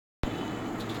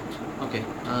Okay.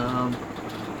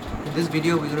 In this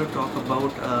video, we're going to talk about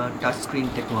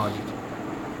touchscreen technology.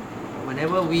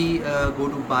 Whenever we go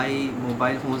to buy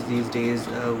mobile phones these days,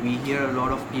 we hear a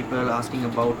lot of people asking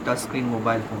about touchscreen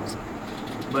mobile phones.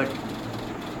 But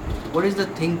what is the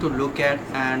thing to look at,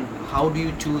 and how do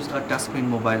you choose a touchscreen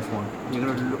mobile phone? We're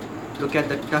going to look at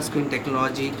the touchscreen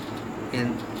technology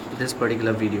in this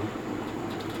particular video.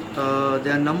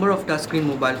 There are a number of touchscreen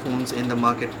mobile phones in the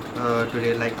market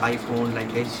today, like iPhone, like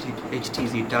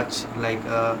HTC Touch, like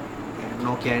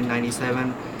Nokia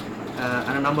N97,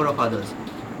 and a number of others.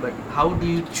 But how do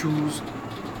you choose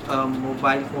a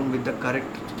mobile phone with the correct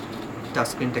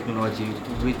touchscreen technology,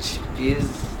 which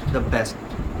is the best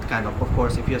kind of? Of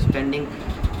course, if you're spending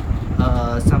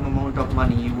some amount of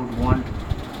money, you would want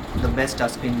the best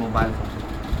touchscreen mobile phone.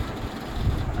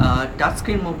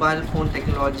 Touchscreen mobile phone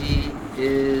technology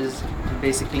is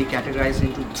basically categorized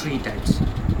into three types.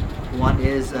 One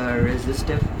is a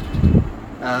resistive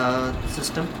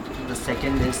system, the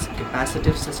second is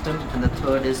capacitive system, and the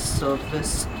third is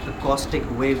surface acoustic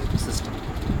wave system.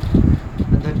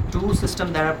 The two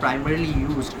systems that are primarily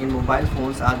used in mobile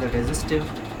phones are the resistive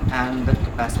and the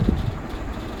capacitive.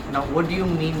 Now, what do you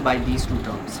mean by these two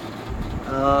terms?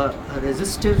 A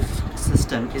resistive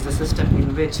system is a system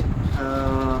in which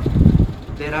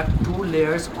there are two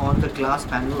layers on the glass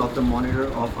panel of the monitor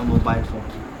of a mobile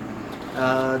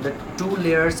phone. The two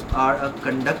layers are a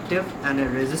conductive and a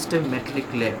resistive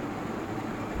metallic layer.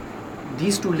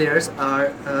 These two layers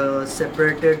are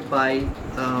separated by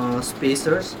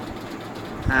spacers,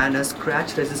 and a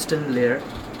scratch resistant layer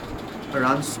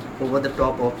runs over the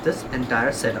top of this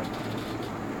entire setup.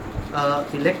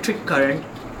 Electric current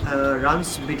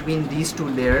runs between these two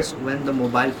layers when the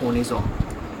mobile phone is on.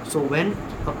 So when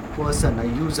a person, a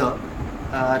user,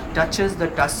 touches the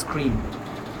touch screen,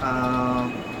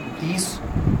 these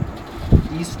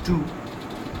two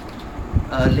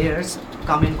layers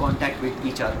come in contact with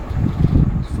each other.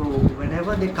 So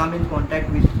whenever they come in contact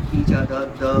with each other,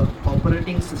 the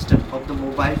operating system of the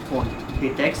mobile phone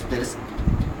detects this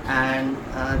and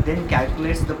then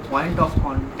calculates the point of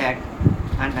contact,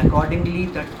 and accordingly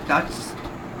the touch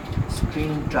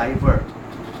screen driver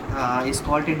is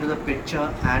called into the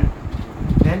picture, and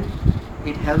then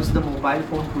it helps the mobile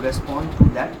phone to respond to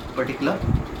that particular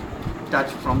touch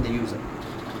from the user.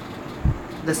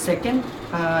 The second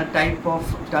type of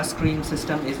touchscreen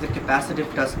system is the capacitive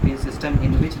touchscreen system,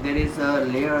 in which there is a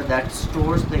layer that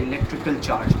stores the electrical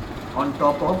charge on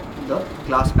top of the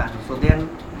glass panel. So there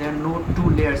are no two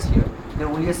layers here. There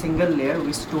are only a single layer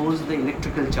which stores the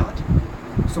electrical charge.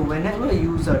 So whenever a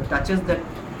user touches that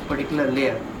particular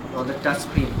layer or the touch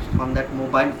screen on that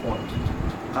mobile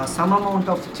phone, some amount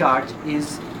of charge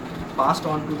is passed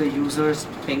on to the user's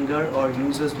finger or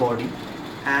user's body,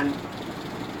 and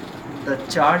the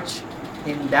charge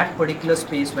in that particular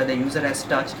space where the user has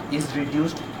touched is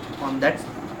reduced on that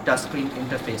touchscreen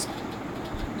interface.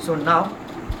 So now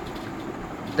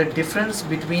the difference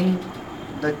between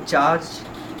the charge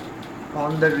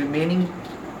on the remaining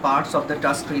parts of the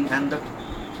touchscreen and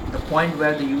the point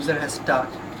where the user has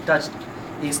touched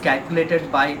is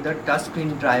calculated by the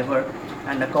touchscreen driver,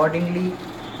 and accordingly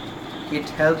it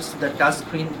helps the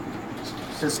touchscreen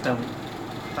system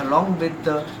along with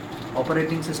the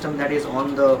operating system that is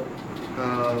on the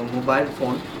mobile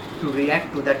phone to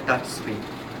react to that touch screen.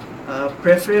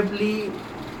 Preferably,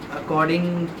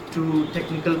 according to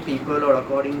technical people or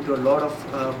according to a lot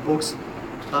of books,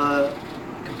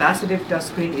 capacitive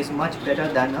touchscreen is much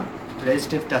better than a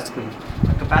resistive touchscreen.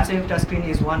 A capacitive touchscreen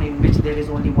is one in which there is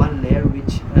only one layer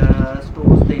which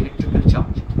stores the electrical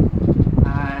charge,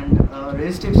 and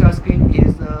resistive touchscreen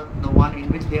is the one in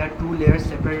which there are two layers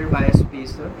separated by a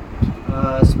spacer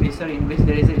in which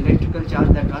there is an electrical charge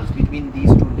that runs between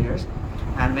these two layers,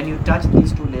 and when you touch,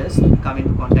 these two layers come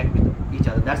into contact with each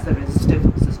other. That's the resistive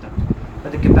system.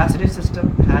 But the capacitive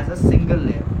system has a single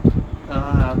layer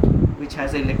which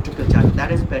has an electrical charge.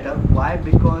 That is better. Why?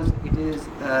 Because it is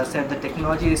said the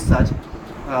technology is such,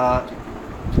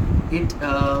 it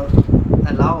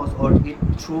allows, or it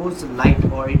throws light,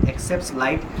 or it accepts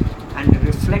light and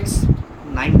reflects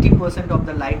 90% of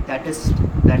the light that is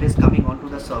coming onto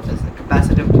the surface, the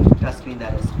capacitive touchscreen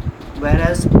that is.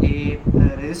 Whereas a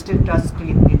resistive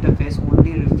touchscreen interface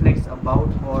only reflects about,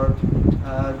 or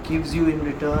gives you in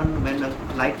return, when a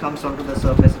light comes onto the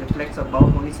surface, reflects about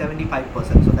only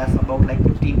 75%. So that's about like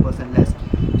 15% less.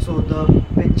 So the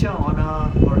picture on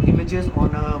or images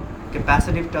on a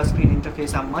capacitive touchscreen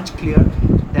interface are much clearer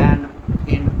than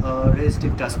in a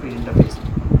resistive touchscreen interface.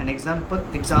 An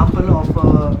example of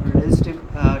a resistive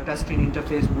touchscreen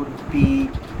interface would be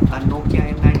a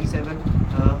Nokia N97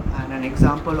 and an an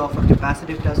example of a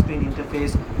capacitive touchscreen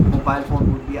interface mobile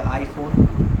phone would be an iPhone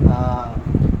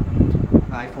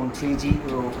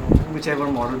 3G, or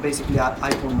whichever model, basically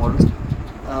iPhone models.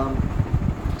 Um,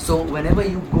 so whenever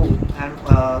you go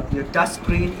and your touch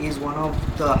screen is one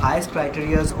of the highest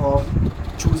criterias of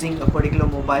choosing a particular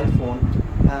mobile phone,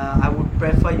 I would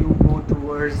prefer you go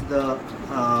towards the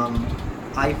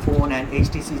iPhone and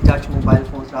HTC touch mobile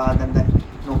phones rather than the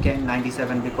Nokia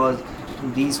N97, because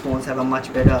these phones have a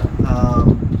much better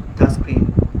touch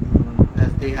screen,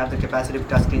 as they have the capacitive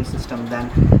touch screen system than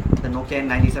the Nokia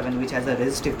N97, which has a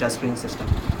resistive touch screen system.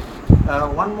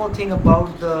 One more thing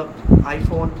about the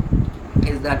iPhone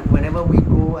is that whenever we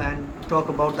go and talk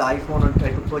about the iPhone or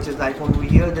try to purchase the iPhone, we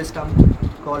hear this term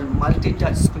called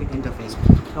multi-touch screen interface.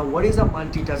 Now, what is a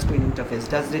multi-touch screen interface?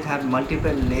 Does it have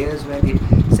multiple layers when it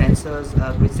sensors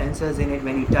with sensors in it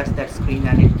when you touch that screen,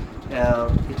 and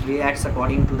it reacts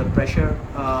according to the pressure,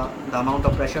 the amount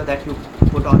of pressure that you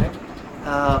put on it?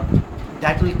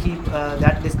 That will keep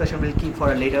that discussion will keep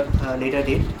for a later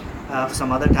date,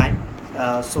 some other time.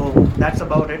 So that's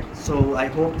about it. So I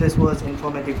hope this was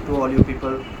informative to all you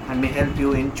people and may help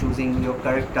you in choosing your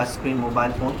correct touchscreen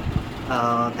mobile phone.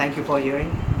 Thank you for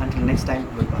hearing. Until next time,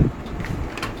 goodbye.